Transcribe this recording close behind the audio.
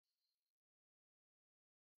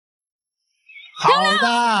好的，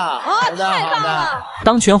好的，好的。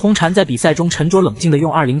当全红婵在比赛中沉着冷静地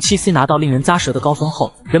用 207C 拿到令人咂舌的高分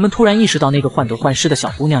后，人们突然意识到那个患得患失的小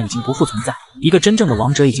姑娘已经不复存在，一个真正的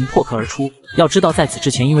王者已经破壳而出。要知道，在此之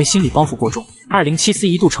前，因为心理包袱过重，207C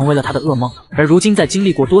一度成为了她的噩梦。而如今，在经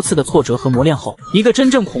历过多次的挫折和磨练后，一个真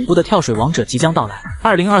正恐怖的跳水王者即将到来。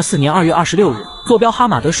2024年2月26日，坐标哈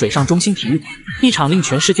马德水上中心体育馆，一场令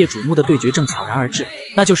全世界瞩目的对决正悄然而至，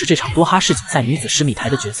那就是这场多哈世锦赛女子10米台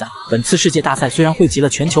的决赛。本次世界大赛虽然汇集了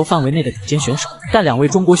全球范围内的顶尖选手，但2位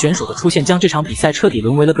中国选手的出现将这场比赛彻底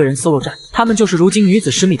沦为了个人 solo 战。他们就是如今女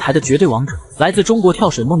子10米台的绝对王者，来自中国跳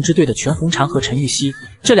水梦之队的全红婵和陈芋汐。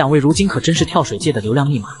这2位如今可真是跳水界的流量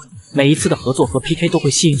密码。每一次的合作和 PK 都会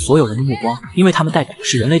吸引所有人的目光，因为他们代表的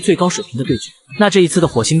是人类最高水平的对决。那这一次的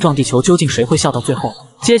火星撞地球，究竟谁会笑到最后？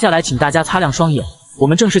接下来请大家擦亮双眼，我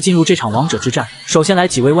们正式进入这场王者之战。首先来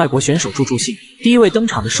几位外国选手助兴。第一位登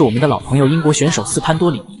场的是我们的老朋友英国选手斯潘多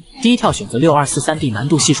里尼，第一跳选择 6243D 难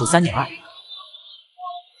度系数 3.2。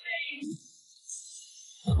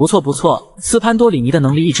不错不错，斯潘多里尼的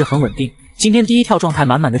能力一直很稳定，今天第一跳状态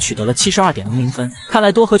满满的取得了 72.00 分，看来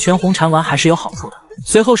多和全红婵玩还是有好处的。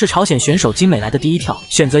随后是朝鲜选手金美来的第一跳，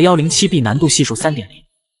选择 107B 难度系数 3.0。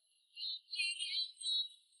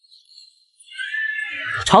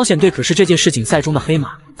朝鲜队可是这届世锦赛中的黑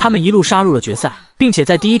马，他们一路杀入了决赛，并且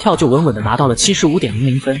在第一跳就稳稳的拿到了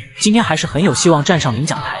 75.00 分，今天还是很有希望站上领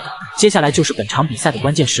奖台的。接下来就是本场比赛的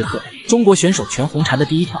关键时刻，中国选手全红婵的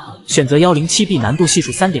第一跳，选择 107B 难度系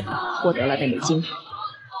数 3.0， 获得了美金。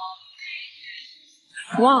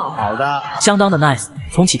哇，好的，相当的 nice。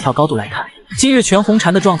从起跳高度来看，今日全红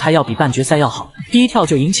婵的状态要比半决赛要好，第一跳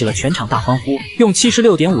就引起了全场大欢呼，用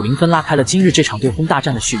 76.50 分拉开了今日这场对轰大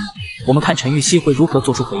战的序幕。我们看陈芋汐会如何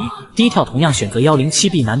做出回应。第一跳同样选择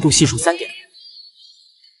 107B 难度系数 3.0。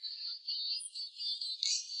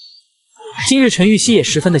今日陈芋汐也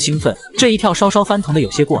十分的兴奋，这一跳稍稍翻腾的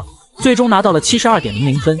有些过了，最终拿到了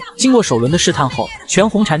 72.00 分。经过首轮的试探后，全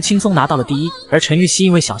红婵轻松拿到了第一，而陈芋汐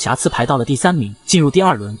因为小瑕疵排到了第3名。进入第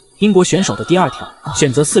2轮，英国选手的第2跳，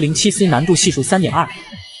选择 407C 难度系数 3.2。哇，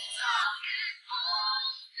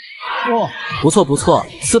不错不错，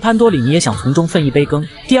斯潘多里尼也想从中分一杯羹。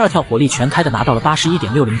第2跳火力全开的拿到了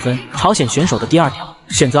 81.60 分。朝鲜选手的第2跳，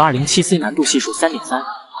选择 207C 难度系数 3.3。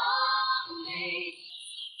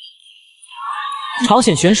朝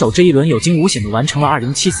鲜选手这一轮有惊无险的完成了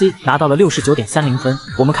 207C， 拿到了 69.30 分。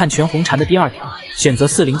我们看全红婵的第2跳，选择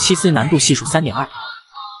 407C 难度系数 3.2。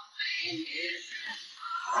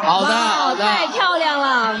好的，太漂亮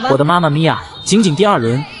了！我的妈妈咪呀！仅第2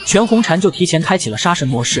轮，全红婵就提前开启了杀神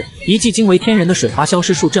模式，一记惊为天人的水花消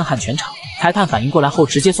失术震撼全场。裁判反应过来后，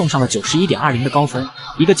直接送上了 91.20 的高分，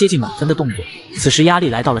一个接近满分的动作。此时压力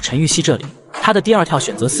来到了陈芋汐这里，她的第2跳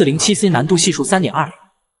选择 407C 难度系数 3.2。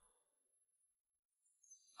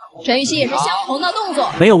陈芋汐也是相同的动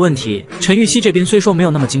作，没有问题。陈芋汐这边虽说没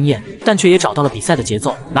有那么惊艳，但却也找到了比赛的节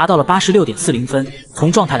奏，拿到了 86.40 分。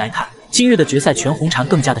从状态来看，今日的决赛全红婵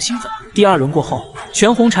更加的兴奋。第2轮过后，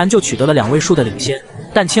全红婵就取得了2位数的领先，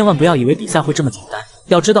但千万不要以为比赛会这么简单，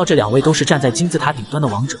要知道这2位都是站在金字塔顶端的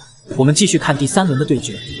王者。我们继续看第3轮的对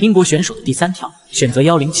决，英国选手的第3跳，选择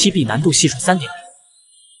 107B 难度系数 3.0。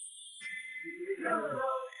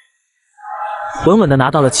稳稳的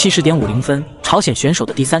拿到了 70.50 分。朝鲜选手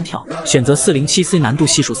的第3跳，选择 407C 难度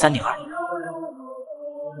系数 3.2。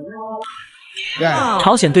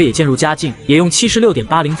朝鲜队也渐入佳境，也用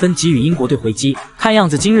 76.80 分给予英国队回击。看样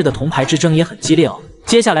子今日的铜牌之争也很激烈哦。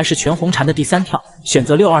接下来是全红婵的第3跳，选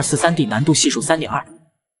择 6243D 难度系数 3.2。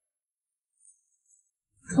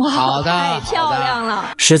哇，好的，太漂亮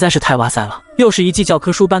了，实在是太哇塞了！又是一记教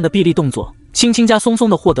科书般的臂力动作，轻轻加松松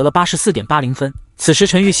的获得了 84.80 分。此时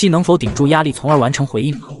陈芋汐能否顶住压力，从而完成回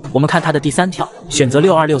应呢？我们看她的第3跳，选择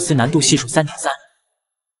 626C 难度系数 3.3。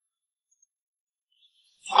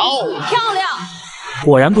好，漂亮！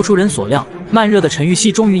果然不出人所料，慢热的陈芋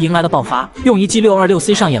汐终于迎来了爆发，用一记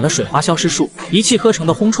 626C 上演了水花消失术，一气呵成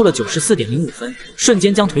的轰出了 94.05 分，瞬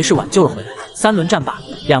间将颓势挽救了回来。3轮战罢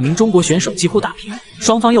，2名中国选手几乎打平，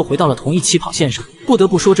双方又回到了同一起跑线上。不得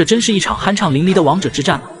不说，这真是一场酣畅淋漓的王者之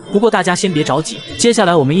战了。不过大家先别着急，接下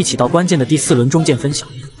来我们一起到关键的第4轮中见分晓，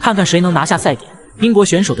看看谁能拿下赛点。英国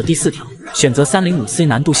选手的第4跳，选择 305C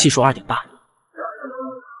难度系数 2.8。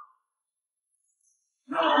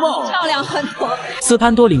漂亮很多。斯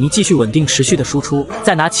潘多里尼继续稳定持续的输出，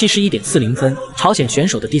再拿 71.40 分。朝鲜选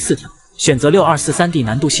手的第4跳，选择 6243D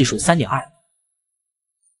难度系数 3.2。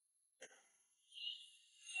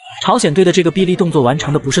朝鲜队的这个臂力动作完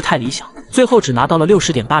成的不是太理想，最后只拿到了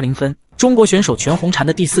 60.80 分。中国选手全红婵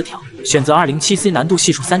的第4跳，选择 207C 难度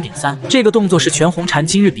系数 3.3。这个动作是全红婵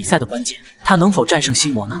今日比赛的关键，她能否战胜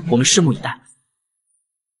心魔呢？我们拭目以待。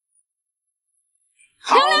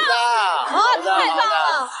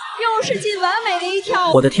世纪完美的一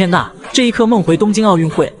跳。我的天呐，这一刻梦回东京奥运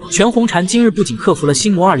会。全红婵今日不仅克服了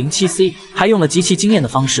心魔 207C， 还用了极其惊艳的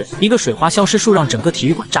方式，一个水花消失术让整个体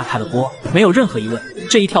育馆炸开了锅。没有任何疑问，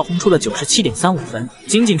这一跳轰出了 97.35 分，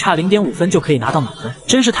仅仅差 0.5 分就可以拿到满分，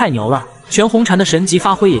真是太牛了。全红婵的神级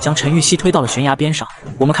发挥也将陈芋汐推到了悬崖边上。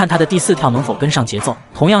我们看她的第4跳能否跟上节奏，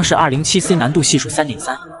同样是 207C 难度系数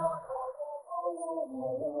 3.3。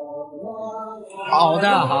好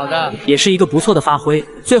的，好的，也是一个不错的发挥，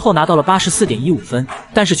最后拿到了 84.15 分。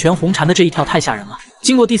但是全红婵的这一跳太吓人了。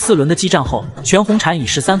经过第4轮的激战后，全红婵以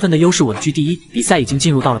13分的优势稳居第一，比赛已经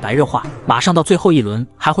进入到了白热化，马上到最后一轮，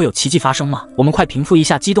还会有奇迹发生吗？我们快平复一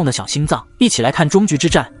下激动的小心脏，一起来看终局之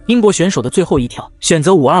战。英国选手的最后一跳，选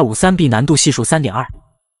择 5253B 难度系数 3.2。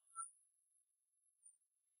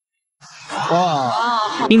哇！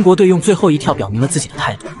英国队用最后一跳表明了自己的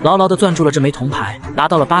态度，牢牢地攥住了这枚铜牌，拿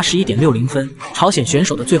到了 81.60 分。朝鲜选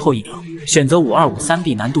手的最后一跳，选择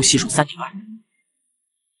 5253B 难度系数 3.2。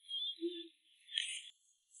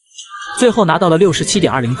最后拿到了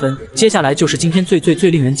 67.20 分。接下来就是今天最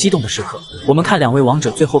令人激动的时刻，我们看两位王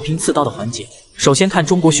者最后拼刺刀的环节。首先看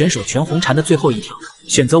中国选手全红婵的最后一跳，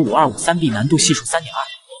选择 5253B 难度系数 3.2。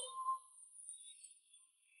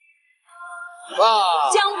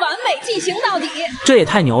将完美进行到底，这也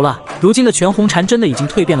太牛了！如今的全红婵真的已经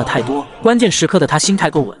蜕变了太多，关键时刻的她心态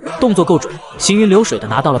够稳，动作够准，行云流水的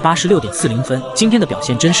拿到了 86.40 分。今天的表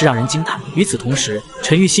现真是让人惊叹。与此同时，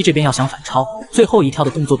陈芋汐这边要想反超，最后一跳的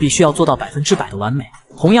动作必须要做到100%的完美，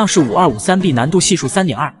同样是 5253B 难度系数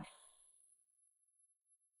 3.2。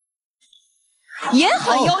也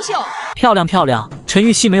很优秀，漂亮漂亮！陈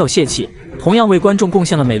芋汐没有泄气，同样为观众贡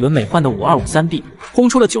献了美轮美奂的 5253B， 轰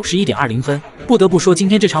出了 91.20 分。不得不说，今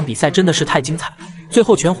天这场比赛真的是太精彩了。最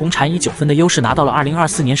后全红婵以9分的优势拿到了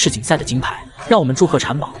2024年世锦赛的金牌，让我们祝贺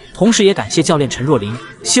婵宝，同时也感谢教练陈若琳。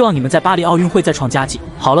希望你们在巴黎奥运会再创佳绩。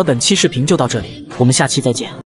好了，本期视频就到这里，我们下期再见。